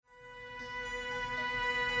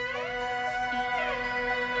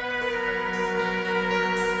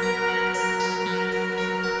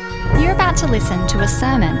about to listen to a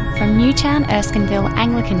sermon from Newtown Erskineville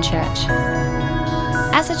Anglican Church.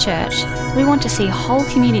 As a church, we want to see whole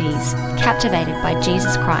communities captivated by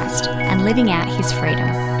Jesus Christ and living out his freedom.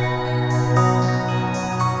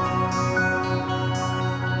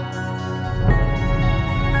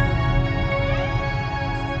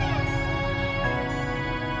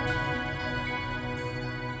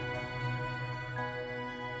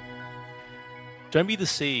 Don't be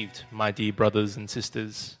deceived, my dear brothers and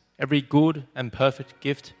sisters. Every good and perfect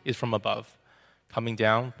gift is from above, coming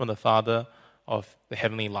down from the Father of the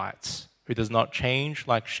heavenly lights, who does not change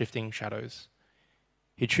like shifting shadows.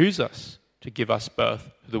 He chose us to give us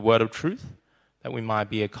birth to the word of truth, that we might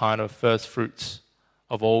be a kind of first fruits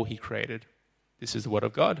of all he created. This is the word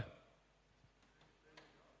of God.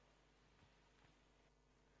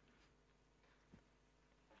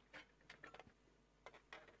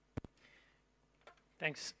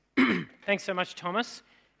 Thanks. Thanks so much, Thomas.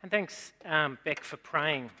 And thanks, Beck, for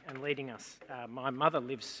praying and leading us. My mother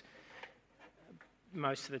lives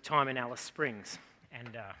most of the time in Alice Springs,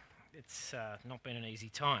 and it's not been an easy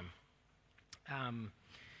time.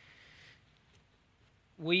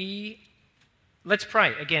 Let's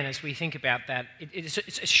pray again as we think about that.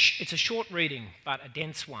 It's a short reading, but a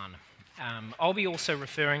dense one. I'll be also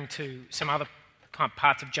referring to some other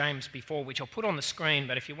parts of James before, which I'll put on the screen,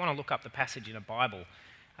 but if you want to look up the passage in a Bible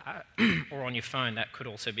or on your phone, that could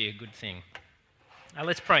also be a good thing.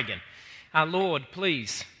 Let's pray again. Lord,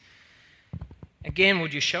 please, again,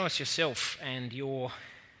 would you show us yourself and your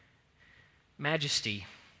majesty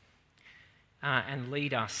and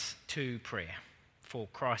lead us to prayer for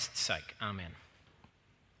Christ's sake. Amen.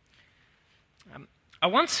 I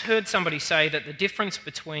once heard somebody say that the difference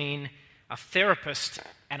between a therapist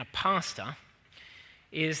and a pastor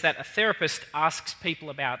is that a therapist asks people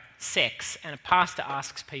about sex and a pastor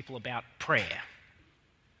asks people about prayer.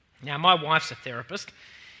 Now, my wife's a therapist,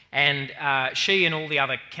 and she and all the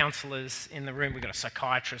other counsellors in the room, we've got a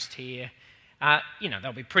psychiatrist here,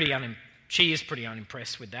 they'll be she is pretty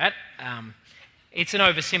unimpressed with that. It's an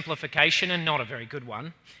oversimplification and not a very good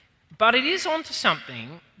one. But it is onto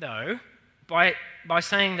something, though, by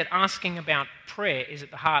saying that asking about prayer is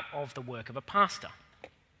at the heart of the work of a pastor.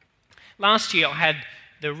 Last year I had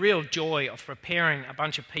the real joy of preparing a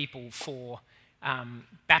bunch of people for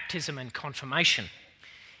baptism and confirmation.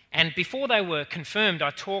 And before they were confirmed,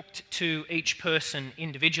 I talked to each person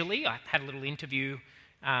individually. I had a little interview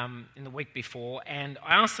in the week before, and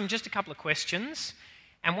I asked them just a couple of questions.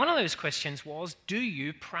 And one of those questions was, do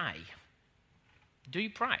you pray? Do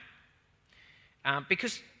you pray?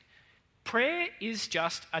 Because prayer is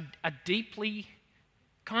just a deeply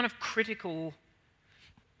kind of critical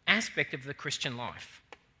aspect of the Christian life.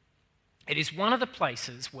 It is one of the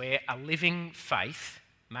places where a living faith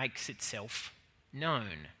makes itself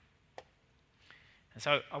known. And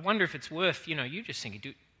so I wonder if it's worth, you just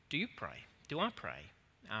thinking, do you pray? Do I pray?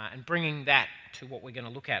 And bringing that to what we're going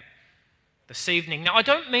to look at this evening. Now, I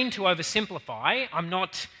don't mean to oversimplify. I'm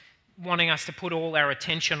not wanting us to put all our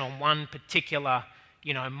attention on one particular,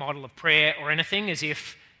 model of prayer or anything, as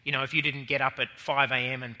if, if you didn't get up at 5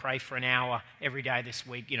 a.m. and pray for an hour every day this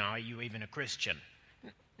week, are you even a Christian?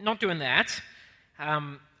 Not doing that.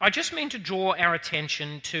 I just mean to draw our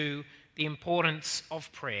attention to the importance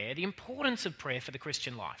of prayer for the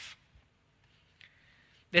Christian life.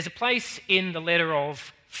 There's a place in the letter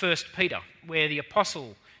of 1 Peter where the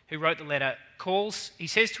apostle who wrote the letter he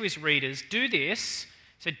says to his readers, do this,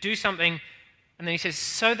 so do something, and then he says,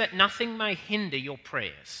 so that nothing may hinder your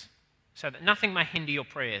prayers. So that nothing may hinder your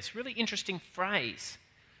prayers. Really interesting phrase.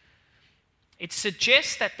 It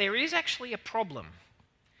suggests that there is actually a problem.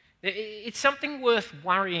 It's something worth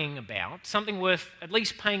worrying about, something worth at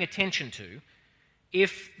least paying attention to,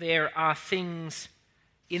 if there are things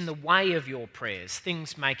in the way of your prayers,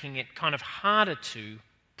 things making it kind of harder to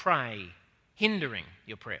pray, hindering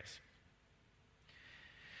your prayers.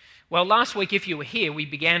 Well, last week, if you were here, we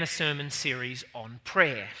began a sermon series on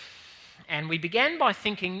prayer. And we began by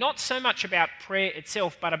thinking not so much about prayer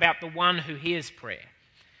itself, but about the one who hears prayer.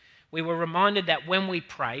 We were reminded that when we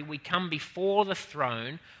pray, we come before the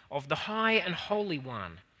throne of the High and Holy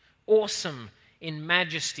One, awesome in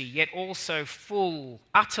majesty, yet also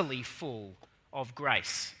utterly full of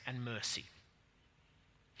grace and mercy.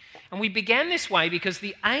 And we began this way because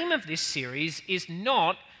the aim of this series is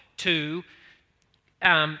not to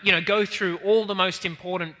go through all the most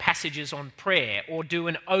important passages on prayer or do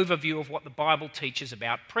an overview of what the Bible teaches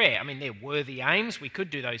about prayer. I mean, they're worthy aims. We could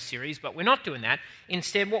do those series, but we're not doing that.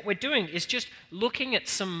 Instead, what we're doing is just looking at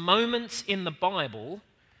some moments in the Bible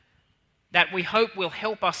that we hope will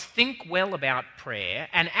help us think well about prayer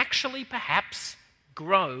and actually perhaps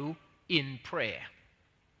grow in prayer.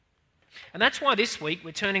 And that's why this week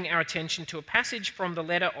we're turning our attention to a passage from the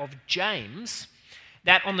letter of James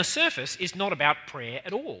that on the surface is not about prayer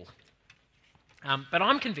at all. But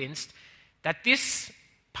I'm convinced that this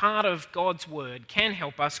part of God's word can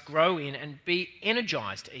help us grow in and be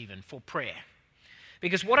energized even for prayer.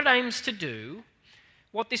 Because what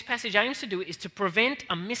this passage aims to do is to prevent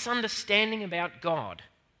a misunderstanding about God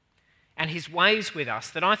and his ways with us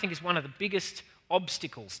that I think is one of the biggest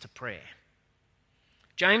obstacles to prayer.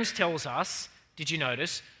 James tells us, did you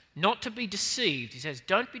notice, not to be deceived. He says,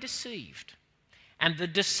 don't be deceived. And the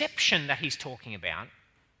deception that he's talking about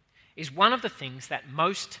is one of the things that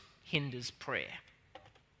most hinders prayer.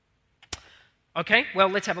 Okay, well,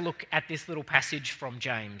 let's have a look at this little passage from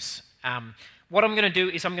James. What I'm going to do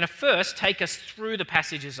is I'm going to first take us through the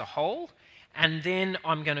passage as a whole, and then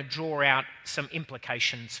I'm going to draw out some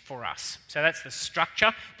implications for us. So that's the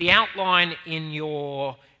structure. The outline in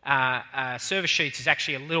your service sheets is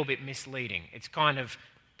actually a little bit misleading. It's kind of,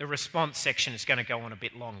 the response section is going to go on a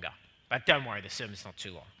bit longer. But don't worry, the sermon's not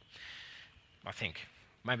too long. I think.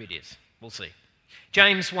 Maybe it is. We'll see.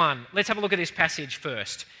 James 1. Let's have a look at this passage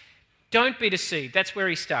first. Don't be deceived. That's where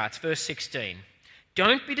he starts, verse 16.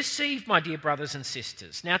 Don't be deceived, my dear brothers and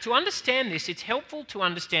sisters. Now, to understand this, it's helpful to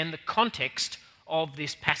understand the context of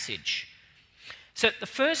this passage. So the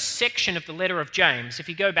first section of the letter of James, if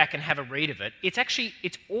you go back and have a read of it,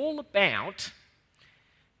 it's all about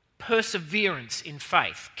perseverance in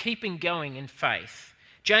faith, keeping going in faith.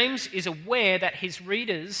 James is aware that his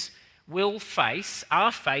readers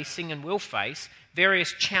are facing and will face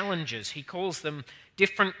various challenges. He calls them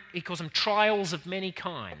trials of many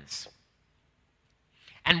kinds.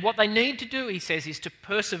 And what they need to do, he says, is to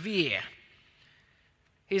persevere.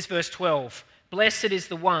 Here's verse 12. Blessed is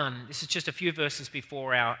the one, this is just a few verses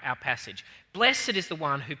before our passage. Blessed is the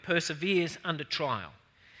one who perseveres under trial,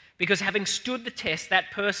 because having stood the test,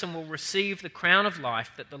 that person will receive the crown of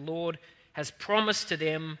life that the Lord has promised to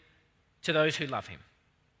those who love him.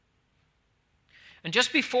 And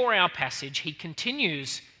just before our passage, he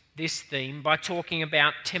continues this theme by talking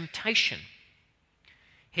about temptation.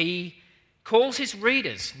 He calls his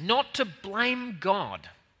readers not to blame God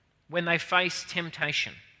when they face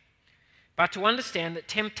temptation, but to understand that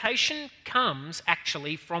temptation comes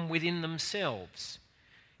actually from within themselves.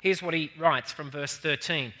 Here's what he writes from verse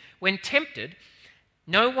 13. When tempted,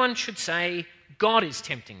 no one should say, God is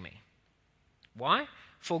tempting me. Why?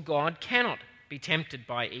 For God cannot be tempted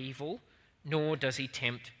by evil, nor does he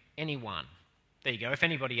tempt anyone. There you go. If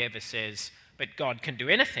anybody ever says, but God can do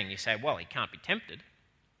anything, you say, well, he can't be tempted.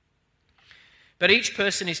 But each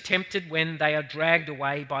person is tempted when they are dragged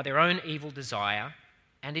away by their own evil desire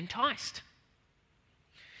and enticed.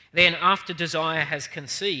 Then, after desire has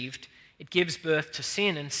conceived, it gives birth to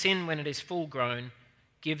sin, and sin, when it is full grown,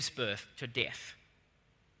 gives birth to death.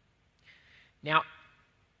 Now,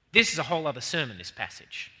 this is a whole other sermon, this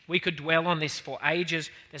passage. We could dwell on this for ages.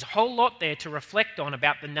 There's a whole lot there to reflect on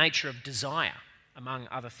about the nature of desire, among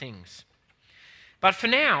other things. But for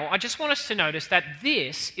now, I just want us to notice that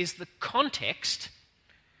this is the context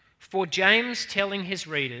for James telling his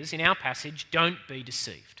readers in our passage, don't be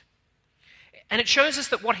deceived. And it shows us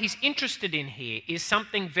that what he's interested in here is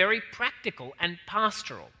something very practical and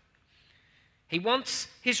pastoral. He wants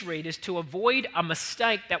his readers to avoid a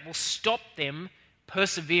mistake that will stop them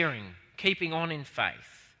persevering, keeping on in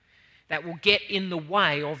faith, that will get in the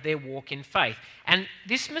way of their walk in faith. And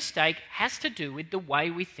this mistake has to do with the way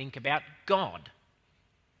we think about God.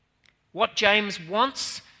 What James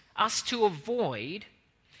wants us to avoid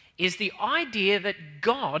is the idea that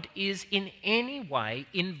God is in any way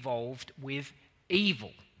involved with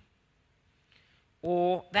evil,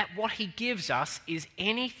 or that what he gives us is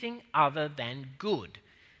anything other than good.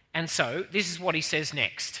 And so, this is what he says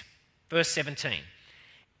next. Verse 17.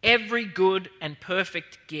 Every good and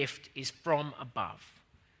perfect gift is from above,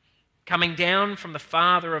 coming down from the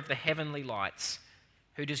Father of the heavenly lights,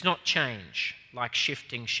 who does not change like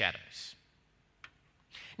shifting shadows.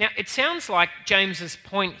 Now, it sounds like James's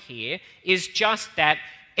point here is just that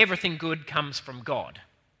everything good comes from God.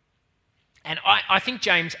 And I think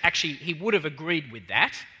James actually, he would have agreed with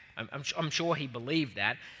that. I'm sure he believed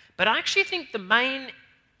that. But I actually think the main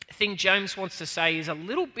thing James wants to say is a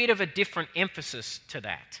little bit of a different emphasis to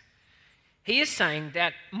that. He is saying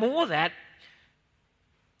that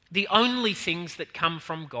the only things that come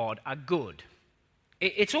from God are good.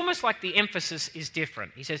 It's almost like the emphasis is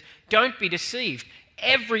different. He says, don't be deceived.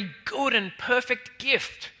 Every good and perfect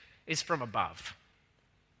gift is from above.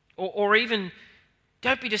 Or even,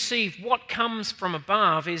 don't be deceived. What comes from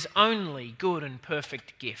above is only good and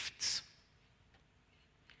perfect gifts.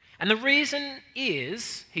 And the reason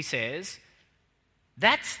is, he says,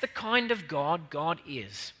 that's the kind of God God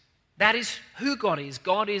is. That is who God is.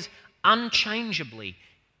 God is unchangeably,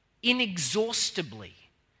 inexhaustibly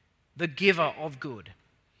the giver of good.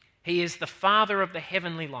 He is the Father of the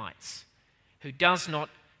heavenly lights, who does not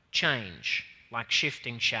change like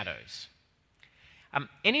shifting shadows.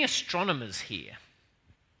 Any astronomers here?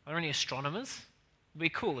 Are there any astronomers? It would be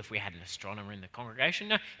cool if we had an astronomer in the congregation.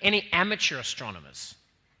 No. Any amateur astronomers?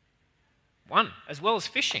 One, as well as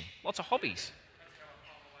fishing. Lots of hobbies.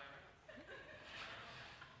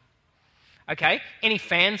 Okay, any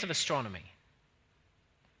fans of astronomy?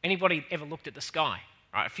 Anybody ever looked at the sky?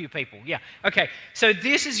 Right, a few people, yeah. Okay, so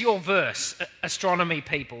this is your verse, astronomy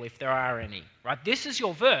people, if there are any. Right, this is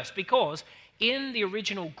your verse because in the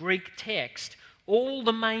original Greek text, all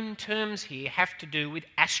the main terms here have to do with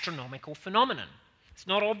astronomical phenomenon. It's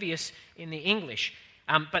not obvious in the English,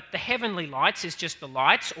 but the heavenly lights is just the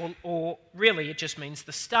lights, or really it just means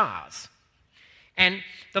the stars. And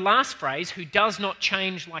the last phrase, who does not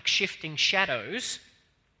change like shifting shadows,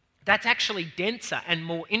 that's actually denser and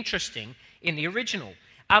more interesting in the original.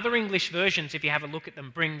 Other English versions, if you have a look at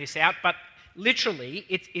them, bring this out, but literally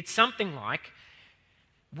it's something like,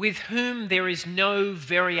 with whom there is no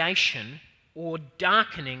variation or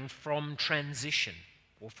darkening from transition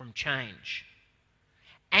or from change.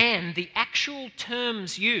 And the actual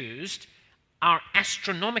terms used are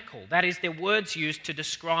astronomical. That is, they're words used to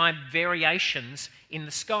describe variations in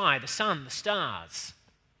the sky, the sun, the stars.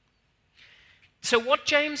 So what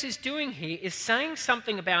James is doing here is saying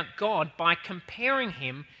something about God by comparing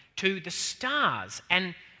him to the stars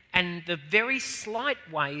and the very slight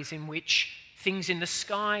ways in which things in the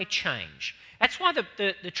sky change. That's why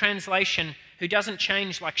the translation, who doesn't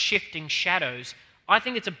change like shifting shadows, I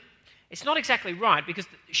think it's not exactly right, because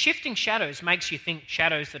shifting shadows makes you think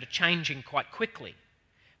shadows that are changing quite quickly.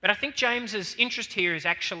 But I think James's interest here is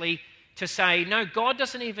actually to say, no, God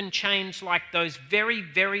doesn't even change like those very,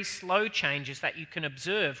 very slow changes that you can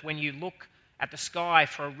observe when you look at the sky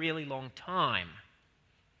for a really long time.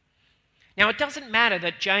 Now, it doesn't matter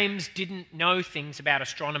that James didn't know things about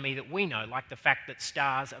astronomy that we know, like the fact that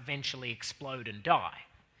stars eventually explode and die.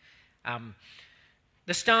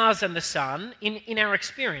 The stars and the sun, in our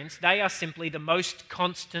experience, they are simply the most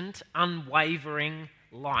constant, unwavering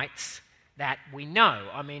lights that we know.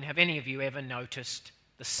 I mean, have any of you ever noticed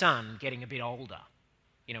the sun getting a bit older?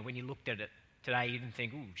 You know, when you looked at it today, you didn't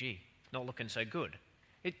think, "Ooh, gee, not looking so good."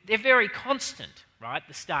 They're very constant, right?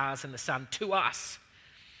 The stars and the sun to us.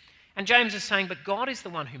 And James is saying, but God is the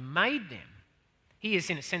one who made them. He is,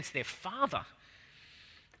 in a sense, their father.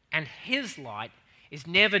 And his light is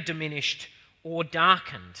never diminished or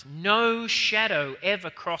darkened. No shadow ever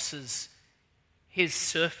crosses his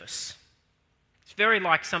surface. It's very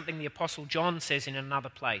like something the Apostle John says in another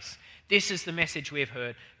place. This is the message we have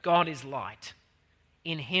heard. God is light.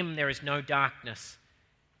 In him there is no darkness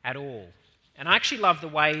at all. And I actually love the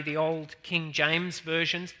way the old King James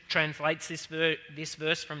version translates this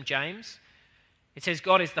verse from James. It says,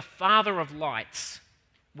 God is the Father of lights,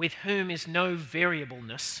 with whom is no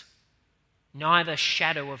variableness, neither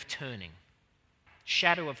shadow of turning.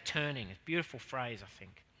 Shadow of turning, a beautiful phrase, I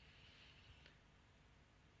think.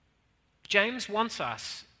 James wants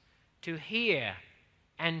us to hear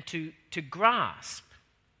and to grasp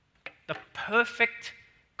the perfect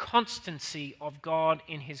constancy of God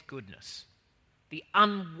in his goodness, the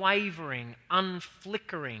unwavering,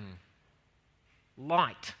 unflickering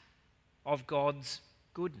light of God's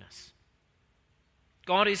goodness.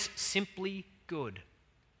 God is simply good,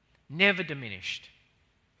 never diminished,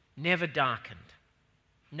 never darkened,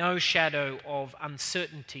 no shadow of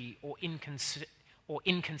uncertainty or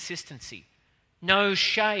inconsistency, no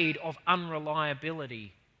shade of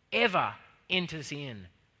unreliability ever enters in.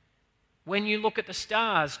 When you look at the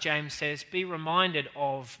stars, James says, be reminded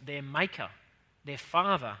of their maker, their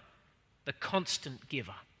Father, the constant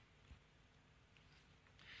giver.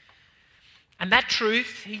 And that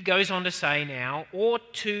truth, he goes on to say now,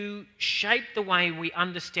 ought to shape the way we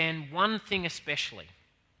understand one thing especially: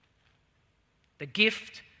 the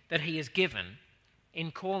gift that he has given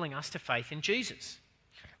in calling us to faith in Jesus.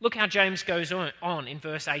 Look how James goes on in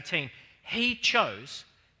verse 18. He chose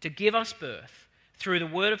to give us birth through the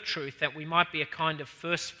word of truth, that we might be a kind of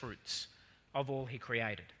first fruits of all he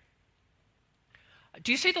created.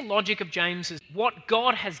 Do you see the logic of James? What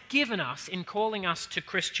God has given us in calling us to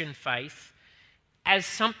Christian faith as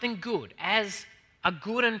something good, as a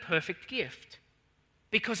good and perfect gift,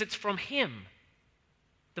 because it's from him,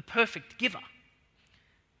 the perfect giver.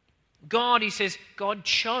 God, he says, God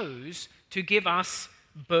chose to give us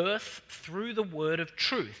birth through the word of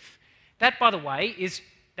truth. That, by the way,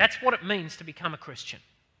 That's what it means to become a Christian.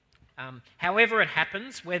 However it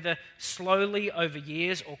happens, whether slowly over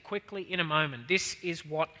years or quickly in a moment, this is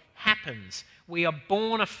what happens. We are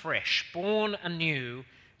born afresh, born anew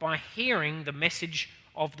by hearing the message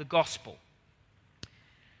of the gospel.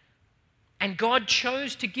 And God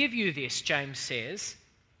chose to give you this, James says,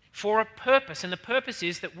 for a purpose. And the purpose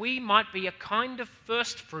is that we might be a kind of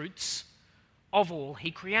first fruits of all he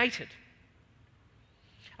created.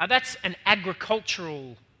 That's an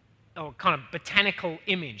agricultural or kind of botanical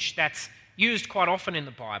image that's used quite often in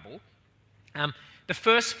the Bible. The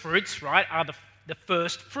first fruits, right, are the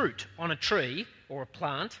first fruit on a tree or a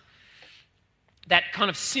plant that kind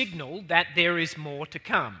of signal that there is more to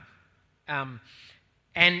come.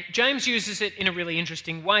 And James uses it in a really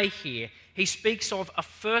interesting way here. He speaks of a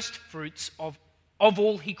first fruits of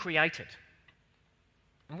all he created.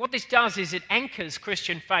 And what this does is it anchors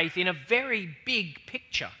Christian faith in a very big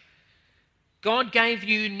picture. God gave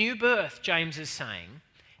you new birth, James is saying.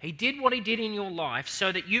 He did what he did in your life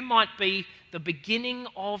so that you might be the beginning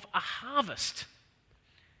of a harvest,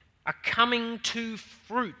 a coming to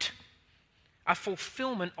fruit, a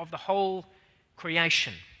fulfillment of the whole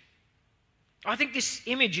creation. I think this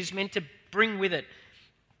image is meant to bring with it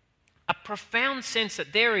a profound sense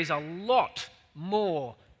that there is a lot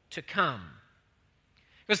more to come.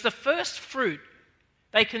 Because the first fruit,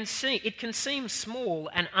 it can seem small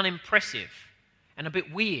and unimpressive and a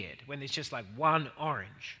bit weird when there's just like one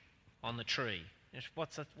orange on the tree.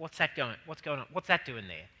 What's that going on? What's that doing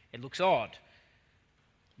there? It looks odd.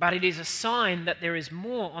 But it is a sign that there is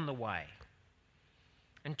more on the way.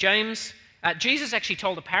 And Jesus actually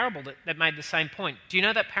told a parable that made the same point. Do you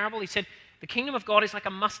know that parable? He said, the kingdom of God is like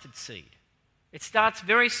a mustard seed. It starts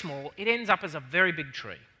very small. It ends up as a very big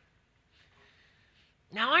tree.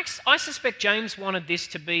 Now, I suspect James wanted this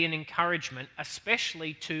to be an encouragement,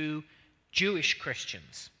 especially to Jewish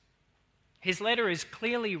Christians. His letter is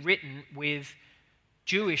clearly written with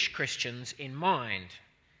Jewish Christians in mind.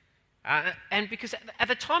 And because at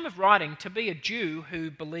the time of writing, to be a Jew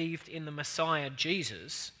who believed in the Messiah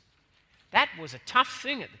Jesus, that was a tough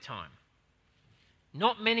thing at the time.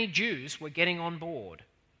 Not many Jews were getting on board.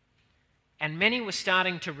 And many were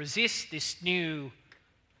starting to resist this new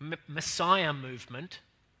Messiah movement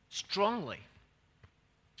strongly.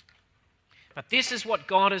 But this is what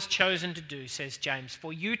God has chosen to do, says James,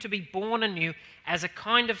 for you to be born anew as a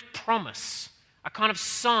kind of promise, a kind of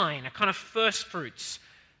sign, a kind of first fruits,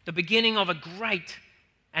 the beginning of a great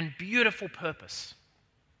and beautiful purpose.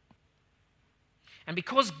 And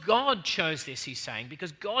because God chose this, he's saying,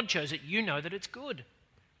 because God chose it, you know that it's good.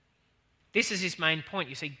 This is his main point.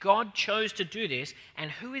 You see, God chose to do this,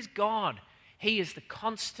 and who is God? He is the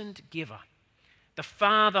constant giver, the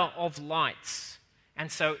Father of lights.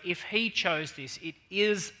 And so if he chose this, it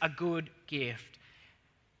is a good gift.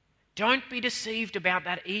 Don't be deceived about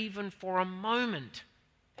that even for a moment,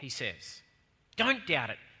 he says. Don't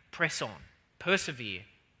doubt it. Press on. Persevere.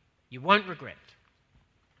 You won't regret it.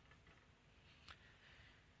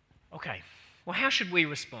 Okay, well, how should we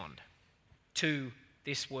respond to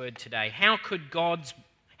this word today? How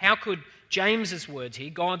could James's words here,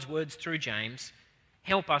 God's words through James,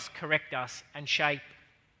 help us, correct us, and shape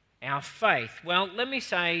our faith? Well, let me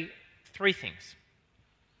say three things.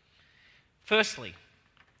 Firstly,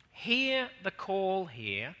 hear the call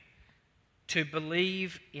here to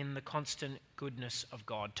believe in the constant goodness of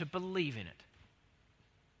God, to believe in it.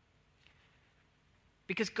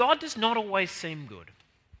 Because God does not always seem good.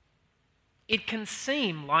 It can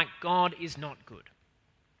seem like God is not good.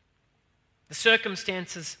 The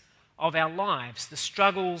circumstances of our lives, the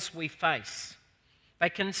struggles we face, they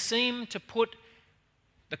can seem to put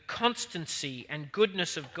the constancy and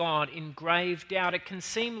goodness of God in grave doubt. It can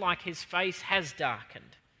seem like his face has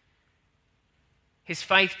darkened. His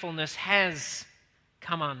faithfulness has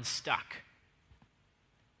come unstuck.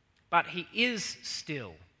 But he is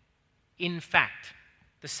still, in fact,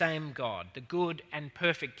 the same God, the good and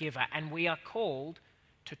perfect giver, and we are called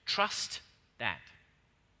to trust that.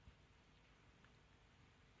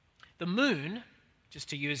 The moon, just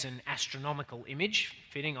to use an astronomical image,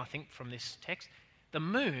 fitting, I think, from this text, the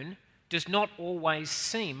moon does not always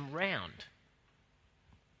seem round.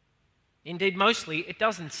 Indeed, mostly it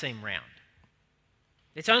doesn't seem round.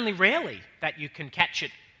 It's only rarely that you can catch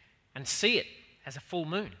it and see it as a full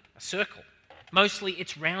moon, a circle. Mostly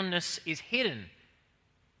its roundness is hidden.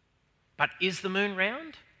 But is the moon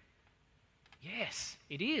round? Yes,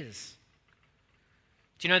 it is.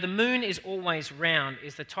 Do you know, The Moon is Always Round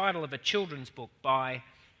is the title of a children's book by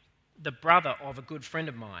the brother of a good friend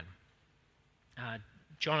of mine,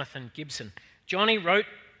 Jonathan Gibson. Johnny wrote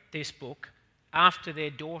this book after their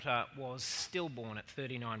daughter was stillborn at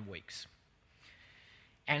 39 weeks.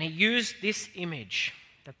 And he used this image,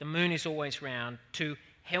 that the moon is always round, to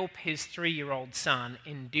help his 3-year-old son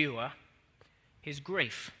endure his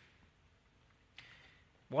grief.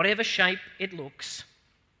 Whatever shape it looks,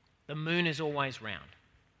 the moon is always round.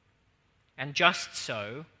 And just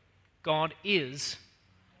so, God is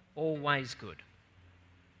always good.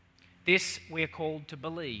 This we are called to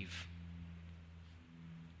believe.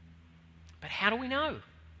 But how do we know?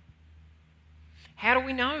 How do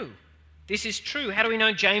we know this is true? How do we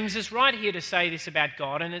know James is right here to say this about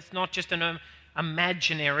God and it's not just an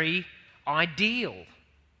imaginary ideal,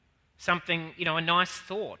 something, a nice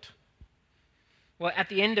thought? Well, at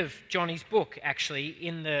the end of Johnny's book, actually,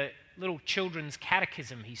 in the little children's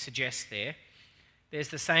catechism he suggests there's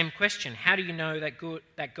the same question. How do you know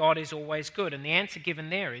that God is always good? And the answer given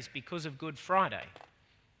there is because of Good Friday.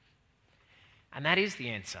 And that is the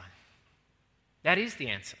answer. That is the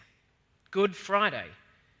answer. Good Friday,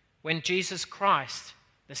 when Jesus Christ,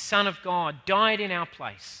 the Son of God, died in our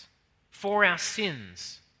place for our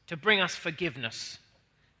sins to bring us forgiveness.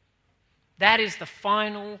 That is the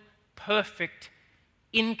final, perfect,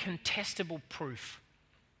 incontestable proof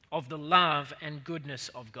of the love and goodness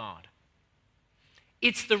of God.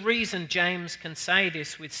 It's the reason James can say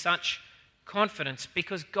this with such confidence,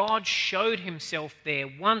 because God showed himself there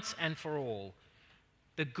once and for all,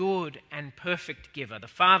 the good and perfect giver, the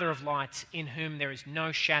Father of lights, in whom there is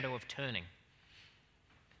no shadow of turning.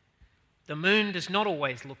 The moon does not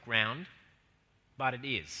always look round, but it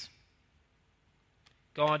is.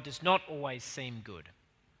 God does not always seem good,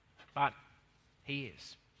 but he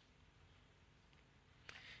is.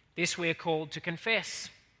 This we are called to confess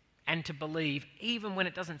and to believe, even when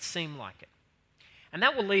it doesn't seem like it. And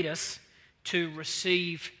that will lead us to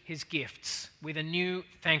receive his gifts with a new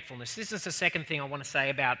thankfulness. This is the second thing I want to say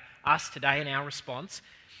about us today and our response.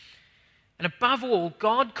 And above all,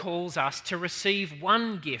 God calls us to receive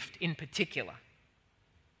one gift in particular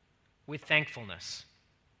with thankfulness: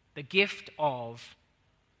 the gift of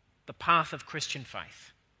the path of Christian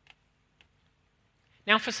faith.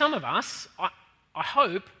 Now, for some of us, I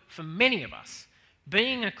hope for many of us,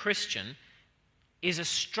 being a Christian is a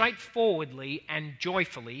straightforwardly and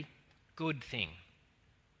joyfully good thing.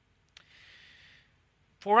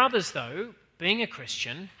 For others, though, being a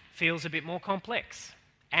Christian feels a bit more complex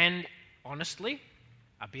and, honestly,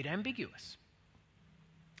 a bit ambiguous.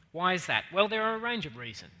 Why is that? Well, there are a range of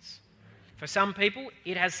reasons. For some people,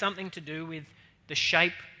 it has something to do with the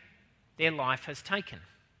shape their life has taken.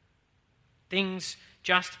 Things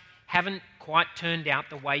just haven't quite turned out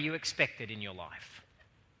the way you expected in your life.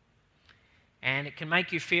 And it can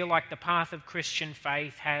make you feel like the path of Christian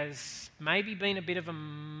faith has maybe been a bit of a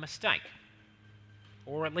mistake,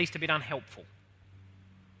 or at least a bit unhelpful.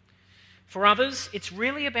 For others, it's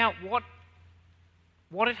really about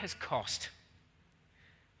what it has cost,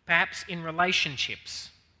 perhaps in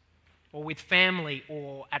relationships, or with family,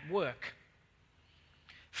 or at work.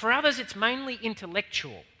 For others, it's mainly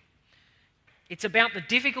intellectual. It's about the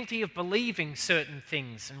difficulty of believing certain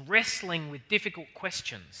things and wrestling with difficult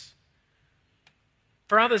questions.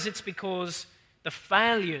 For others, it's because the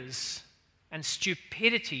failures and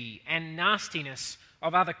stupidity and nastiness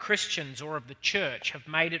of other Christians or of the church have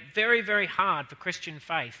made it very, very hard for Christian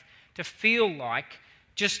faith to feel like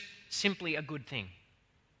just simply a good thing.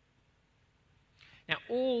 Now,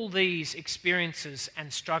 all these experiences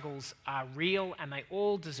and struggles are real, and they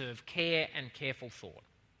all deserve care and careful thought.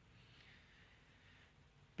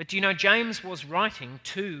 But do you know, James was writing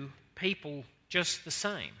to people just the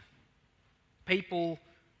same. People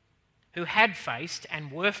who had faced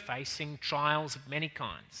and were facing trials of many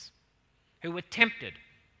kinds, who were tempted,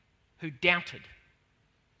 who doubted.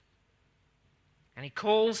 And he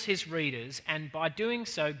calls his readers, and by doing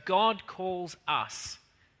so, God calls us.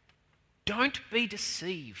 Don't be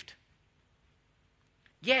deceived.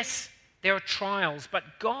 Yes, there are trials,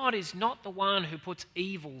 but God is not the one who puts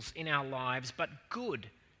evils in our lives, but good.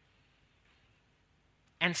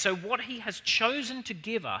 And so what he has chosen to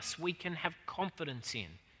give us, we can have confidence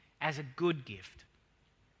in as a good gift.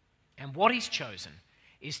 And what he's chosen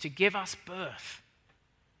is to give us birth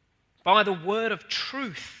by the word of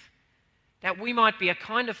truth, that we might be a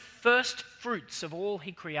kind of first fruits of all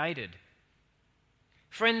he created.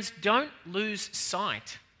 Friends, don't lose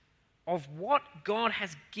sight of what God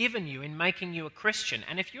has given you in making you a Christian.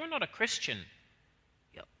 And if you're not a Christian,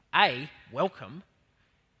 A, welcome.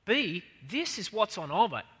 B, this is what's on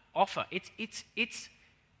offer. It's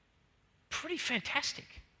pretty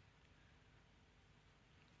fantastic.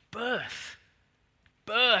 Birth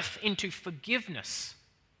into forgiveness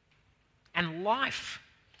and life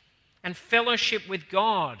and fellowship with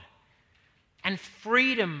God and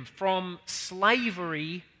freedom from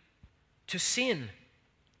slavery to sin,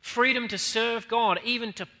 freedom to serve God,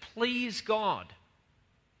 even to please God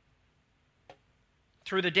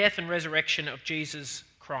through the death and resurrection of Jesus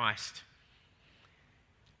Christ.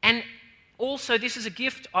 And also, this is a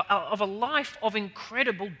gift of a life of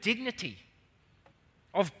incredible dignity,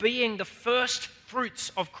 of being the first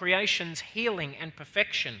fruits of creation's healing and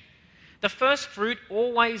perfection. The first fruit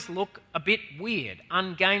always look a bit weird,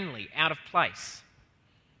 ungainly, out of place.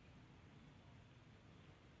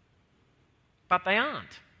 But they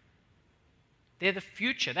aren't. They're the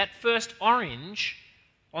future. That first orange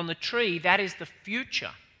on the tree, that is the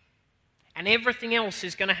future. And everything else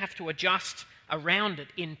is going to have to adjust around it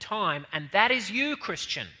in time. And that is you,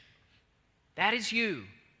 Christian. That is you.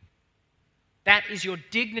 That is your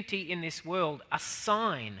dignity in this world, a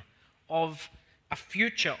sign of a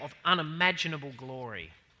future of unimaginable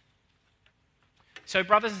glory. So,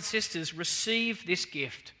 brothers and sisters, receive this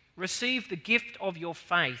gift. Receive the gift of your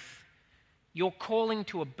faith, your calling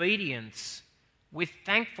to obedience with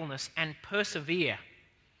thankfulness, and persevere.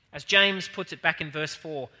 As James puts it back in verse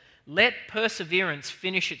 4, let perseverance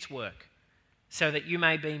finish its work, so that you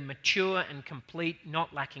may be mature and complete,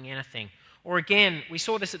 not lacking anything. Or again, we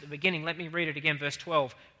saw this at the beginning. Let me read it again, verse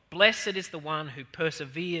 12. Blessed is the one who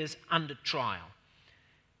perseveres under trial,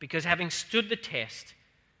 because having stood the test,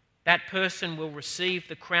 that person will receive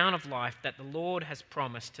the crown of life that the Lord has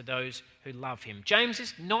promised to those who love him. James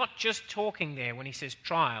is not just talking there when he says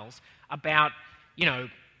trials about,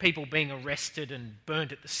 people being arrested and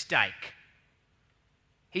burnt at the stake.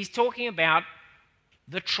 He's talking about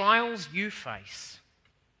the trials you face,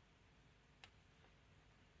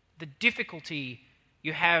 the difficulty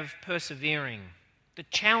you have persevering, the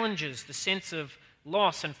challenges, the sense of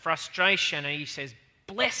loss and frustration. And he says,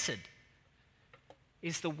 blessed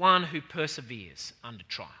is the one who perseveres under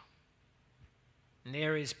trial. And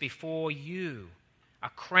there is before you a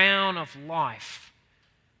crown of life.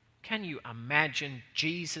 Can you imagine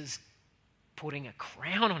Jesus putting a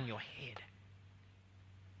crown on your head?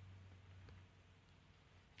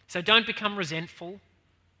 So don't become resentful,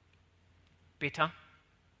 bitter,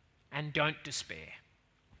 and don't despair.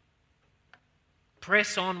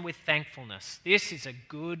 Press on with thankfulness. This is a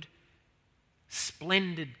good,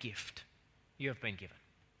 splendid gift you have been given.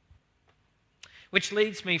 Which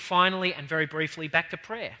leads me finally and very briefly back to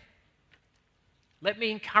prayer. Let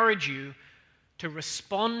me encourage you to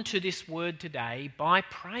respond to this word today by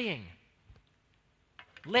praying.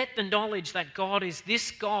 Let the knowledge that God is this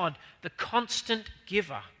God, the constant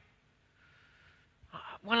giver.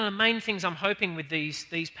 One of the main things I'm hoping with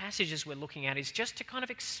these passages we're looking at is just to kind of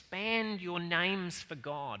expand your names for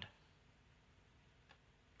God.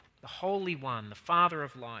 The Holy One, the Father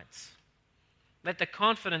of lights. Let the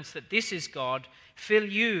confidence that this is God fill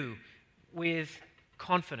you with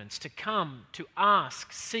confidence to come, to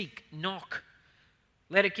ask, seek, knock.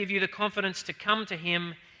 Let it give you the confidence to come to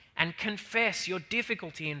Him and confess your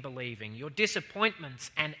difficulty in believing, your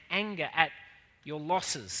disappointments and anger at your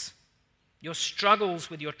losses, your struggles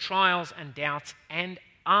with your trials and doubts, and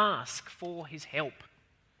ask for His help.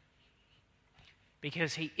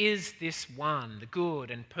 Because He is this one, the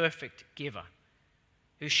good and perfect giver,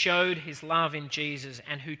 who showed His love in Jesus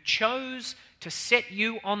and who chose to set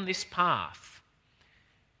you on this path.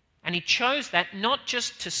 And He chose that not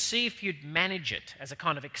just to see if you'd manage it as a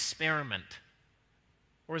kind of experiment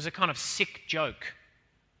or as a kind of sick joke.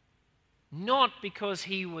 Not because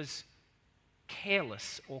He was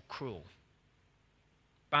careless or cruel,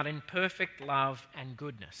 but in perfect love and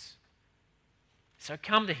goodness. So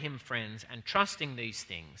come to Him, friends, and trusting these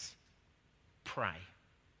things, pray.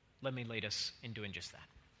 Let me lead us in doing just that.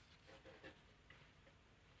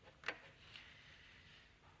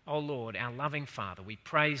 O Lord, our loving Father, we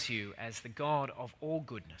praise You as the God of all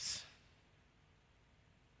goodness,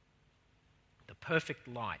 the perfect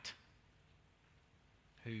light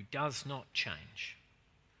who does not change,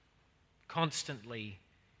 constantly,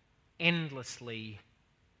 endlessly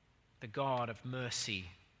the God of mercy,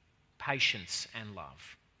 patience, and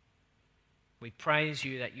love. We praise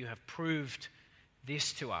You that You have proved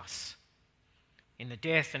this to us in the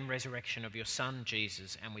death and resurrection of Your Son,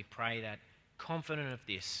 Jesus, and we pray that, confident of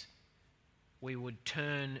this, we would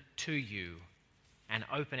turn to You and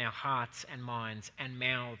open our hearts and minds and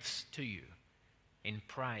mouths to You in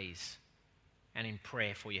praise and in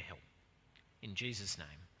prayer for Your help. In Jesus' name,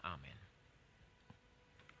 amen.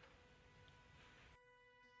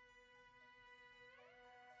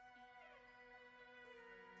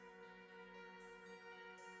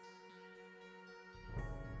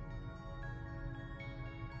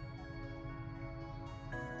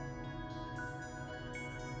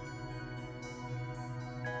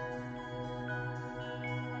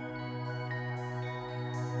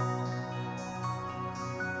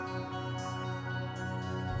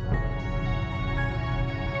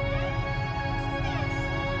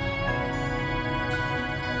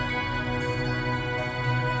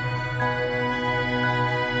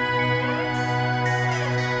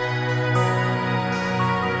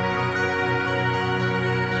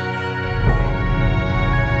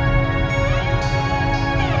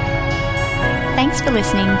 Thanks for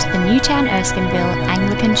listening to the Newtown Erskineville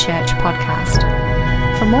Anglican Church podcast.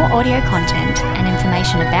 For more audio content and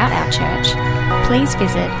information about our church, please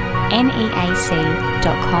visit neac.com.au.